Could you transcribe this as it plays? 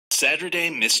Saturday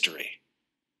Mystery.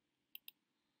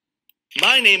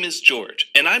 My name is George,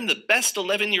 and I'm the best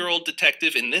 11-year-old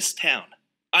detective in this town.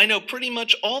 I know pretty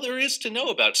much all there is to know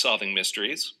about solving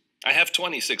mysteries. I have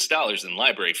 $26 in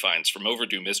library fines from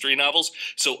overdue mystery novels,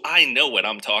 so I know what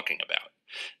I'm talking about.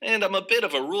 And I'm a bit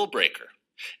of a rule breaker.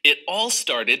 It all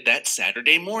started that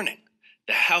Saturday morning.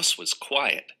 The house was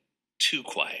quiet. Too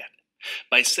quiet.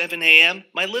 By 7 a.m.,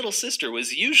 my little sister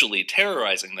was usually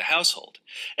terrorizing the household,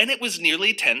 and it was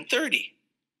nearly 10:30.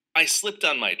 I slipped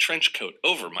on my trench coat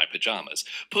over my pajamas,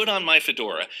 put on my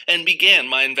fedora, and began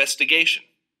my investigation.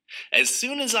 As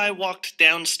soon as I walked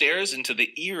downstairs into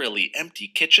the eerily empty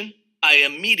kitchen, I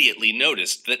immediately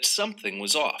noticed that something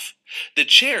was off. The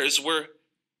chairs were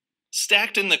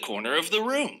stacked in the corner of the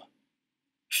room.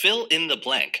 Fill in the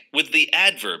blank with the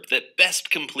adverb that best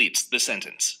completes the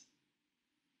sentence.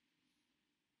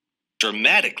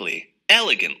 Dramatically,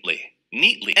 elegantly,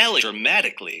 neatly,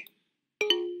 dramatically,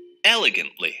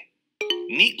 elegantly,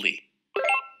 neatly.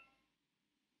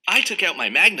 I took out my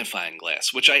magnifying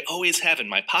glass, which I always have in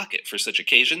my pocket for such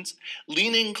occasions.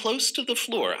 Leaning close to the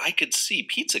floor, I could see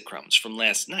pizza crumbs from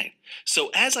last night, so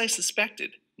as I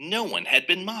suspected, no one had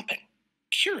been mopping.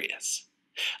 Curious.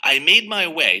 I made my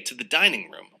way to the dining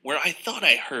room, where I thought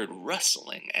I heard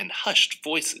rustling and hushed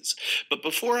voices, but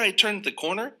before I turned the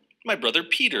corner, my brother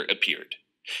Peter appeared.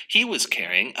 He was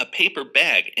carrying a paper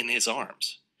bag in his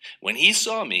arms. When he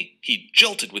saw me, he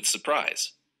jolted with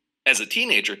surprise. As a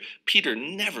teenager, Peter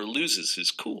never loses his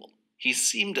cool. He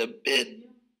seemed a bit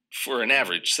for an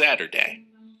average Saturday.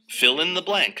 Fill in the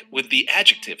blank with the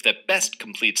adjective that best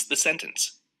completes the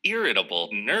sentence.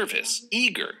 Irritable, nervous,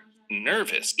 eager.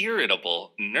 Nervous,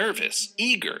 irritable, nervous,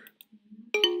 eager.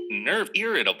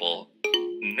 Irritable,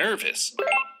 nervous.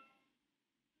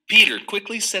 Peter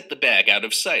quickly set the bag out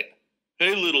of sight.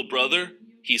 "Hey, little brother,"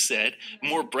 he said,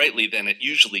 more brightly than it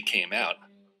usually came out.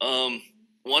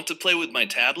 Want to play with my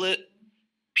tablet?"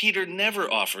 Peter never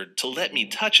offered to let me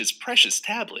touch his precious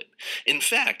tablet. In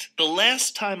fact, the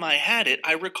last time I had it,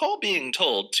 I recall being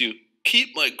told to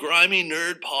keep my grimy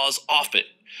nerd paws off it.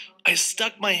 I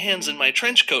stuck my hands in my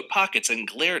trench coat pockets and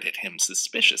glared at him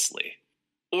suspiciously.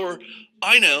 "Or,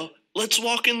 I know, let's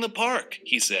walk in the park,"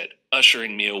 he said,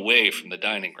 ushering me away from the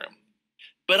dining room.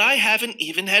 "But I haven't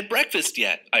even had breakfast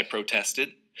yet," I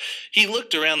protested. He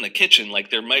looked around the kitchen like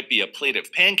there might be a plate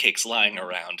of pancakes lying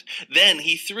around. Then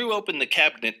he threw open the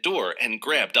cabinet door and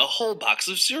grabbed a whole box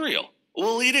of cereal.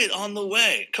 "We'll eat it on the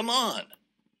way, come on,"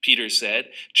 Peter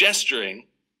said, gesturing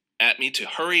at me to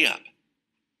hurry up.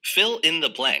 Fill in the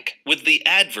blank with the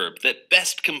adverb that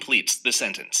best completes the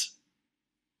sentence.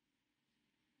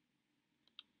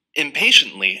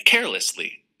 Impatiently,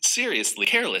 carelessly, seriously,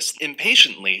 careless,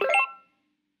 impatiently.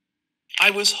 I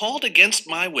was hauled against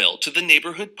my will to the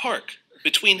neighborhood park.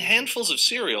 Between handfuls of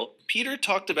cereal, Peter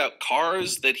talked about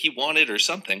cars that he wanted or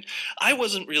something. I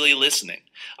wasn't really listening.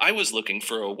 I was looking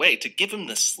for a way to give him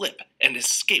the slip and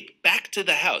escape back to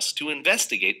the house to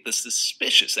investigate the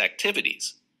suspicious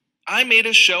activities. I made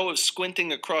a show of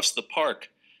squinting across the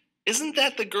park. "Isn't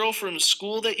that the girl from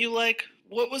school that you like?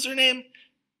 What was her name?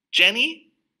 Jenny?"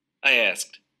 I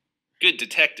asked. Good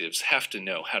detectives have to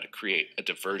know how to create a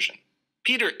diversion.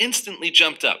 Peter instantly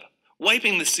jumped up,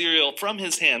 wiping the cereal from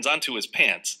his hands onto his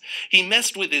pants. He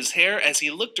messed with his hair as he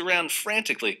looked around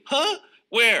frantically. "Huh?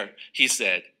 Where?" he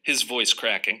said, his voice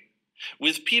cracking.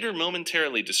 With Peter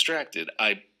momentarily distracted,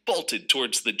 I bolted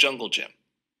towards the jungle gym.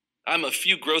 I'm a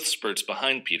few growth spurts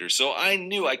behind Peter, so I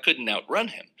knew I couldn't outrun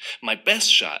him. My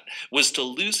best shot was to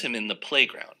lose him in the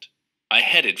playground. I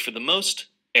headed for the most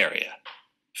area.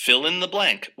 Fill in the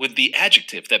blank with the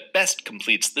adjective that best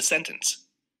completes the sentence.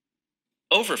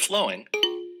 Overflowing,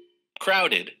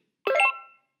 crowded.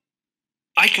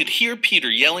 I could hear Peter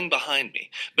yelling behind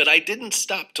me, but I didn't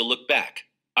stop to look back.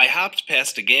 I hopped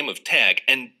past a game of tag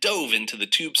and dove into the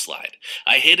tube slide.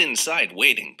 I hid inside,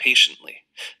 waiting patiently.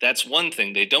 That's one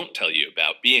thing they don't tell you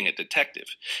about being a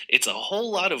detective. It's a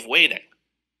whole lot of waiting.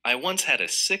 I once had a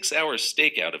 6-hour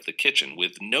stakeout of the kitchen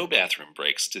with no bathroom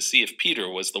breaks to see if Peter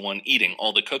was the one eating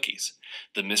all the cookies.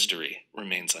 The mystery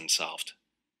remains unsolved.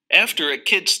 After a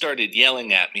kid started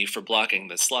yelling at me for blocking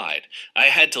the slide, I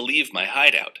had to leave my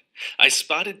hideout. I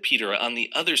spotted Peter on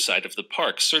the other side of the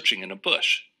park searching in a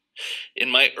bush.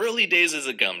 In my early days as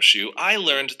a gumshoe, I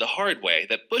learned the hard way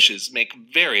that bushes make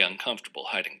very uncomfortable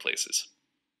hiding places.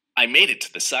 I made it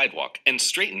to the sidewalk and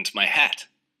straightened my hat.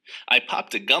 I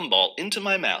popped a gumball into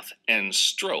my mouth and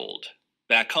strolled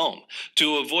back home.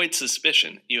 To avoid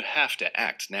suspicion, you have to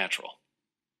act natural.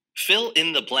 Fill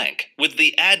in the blank with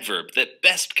the adverb that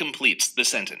best completes the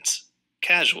sentence.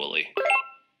 Casually.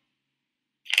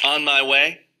 On my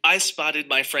way, I spotted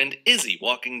my friend Izzy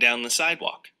walking down the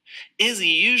sidewalk. Izzy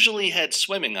usually had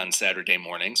swimming on Saturday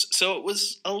mornings, so it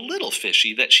was a little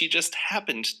fishy that she just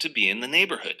happened to be in the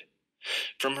neighborhood.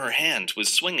 From her hand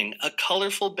was swinging a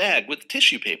colorful bag with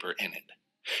tissue paper in it.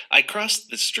 I crossed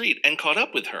the street and caught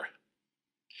up with her.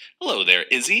 "Hello there,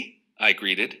 Izzy," I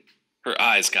greeted. Her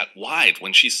eyes got wide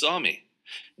when she saw me.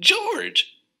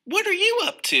 "George, what are you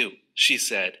up to?" she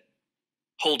said,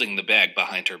 holding the bag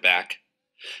behind her back.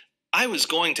 "I was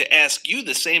going to ask you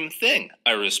the same thing,"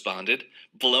 I responded,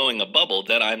 blowing a bubble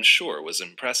that I'm sure was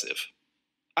impressive.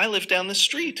 "I live down the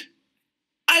street."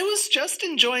 "I was just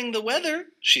enjoying the weather,"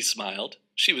 she smiled.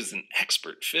 She was an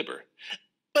expert fibber.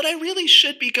 "But I really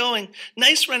should be going.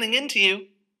 Nice running into you."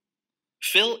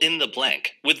 Fill in the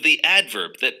blank with the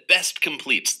adverb that best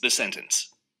completes the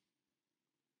sentence.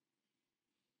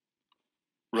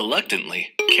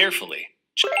 Reluctantly, carefully.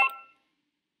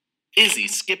 Izzy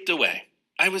skipped away.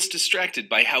 I was distracted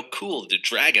by how cool the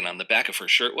dragon on the back of her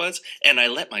shirt was, and I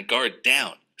let my guard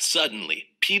down.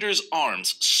 Suddenly, Peter's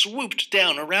arms swooped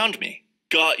down around me.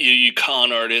 "Got you, you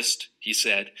con artist," he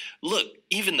said. "Look,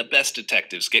 even the best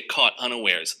detectives get caught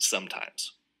unawares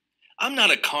sometimes." "I'm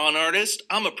not a con artist,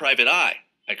 I'm a private eye,"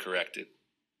 I corrected.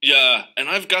 "Yeah, and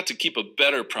I've got to keep a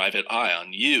better private eye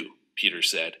on you," Peter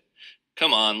said.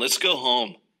 "Come on, let's go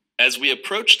home." As we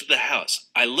approached the house,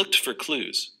 I looked for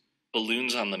clues.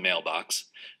 Balloons on the mailbox,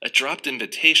 a dropped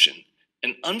invitation,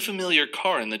 an unfamiliar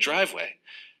car in the driveway.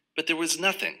 But there was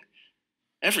nothing.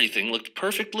 Everything looked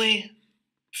perfectly...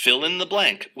 Fill in the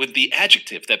blank with the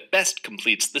adjective that best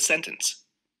completes the sentence.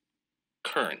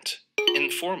 Current,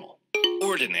 informal,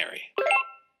 ordinary.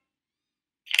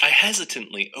 I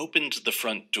hesitantly opened the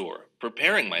front door,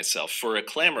 preparing myself for a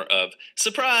clamor of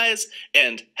 "surprise"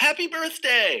 and "happy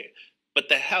birthday!" But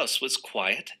the house was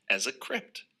quiet as a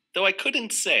crypt, though I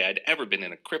couldn't say I'd ever been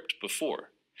in a crypt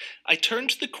before. I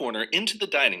turned the corner into the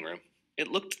dining room. It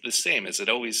looked the same as it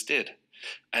always did.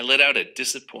 I let out a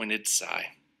disappointed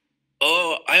sigh.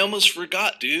 "Oh, I almost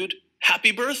forgot, dude.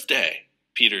 Happy birthday,"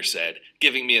 Peter said,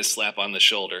 giving me a slap on the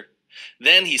shoulder.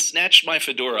 Then he snatched my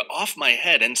fedora off my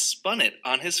head and spun it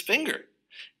on his finger.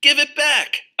 "Give it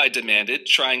back," I demanded,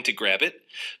 trying to grab it.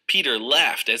 Peter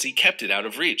laughed as he kept it out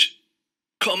of reach.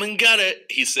 "Come and get it,"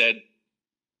 he said.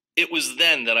 It was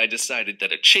then that I decided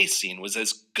that a chase scene was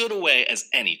as good a way as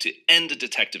any to end a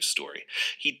detective story.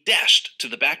 He dashed to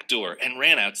the back door and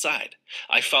ran outside.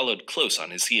 I followed close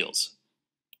on his heels.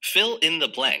 Fill in the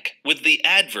blank with the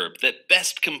adverb that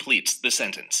best completes the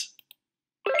sentence.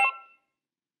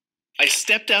 I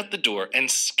stepped out the door and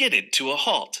skidded to a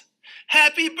halt.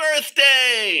 "Happy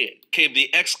birthday!" came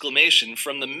the exclamation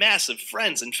from the mass of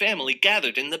friends and family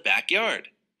gathered in the backyard.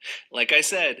 Like I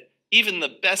said, even the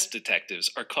best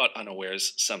detectives are caught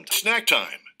unawares sometimes. Snack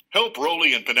time. Help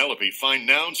Rolly and Penelope find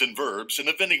nouns and verbs in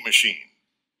a vending machine.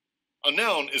 A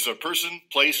noun is a person,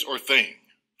 place, or thing.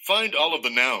 Find all of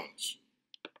the nouns.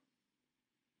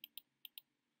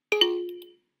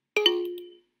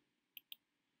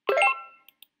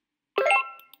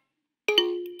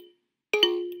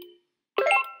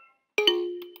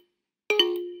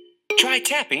 Try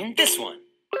tapping this one.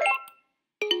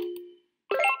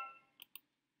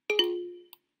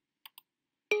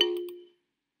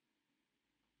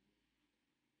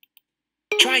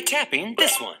 Try tapping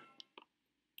this one.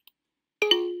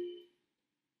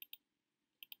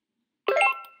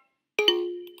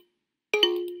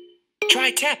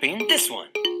 Try tapping this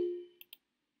one.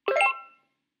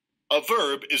 A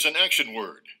verb is an action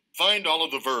word. Find all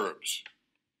of the verbs.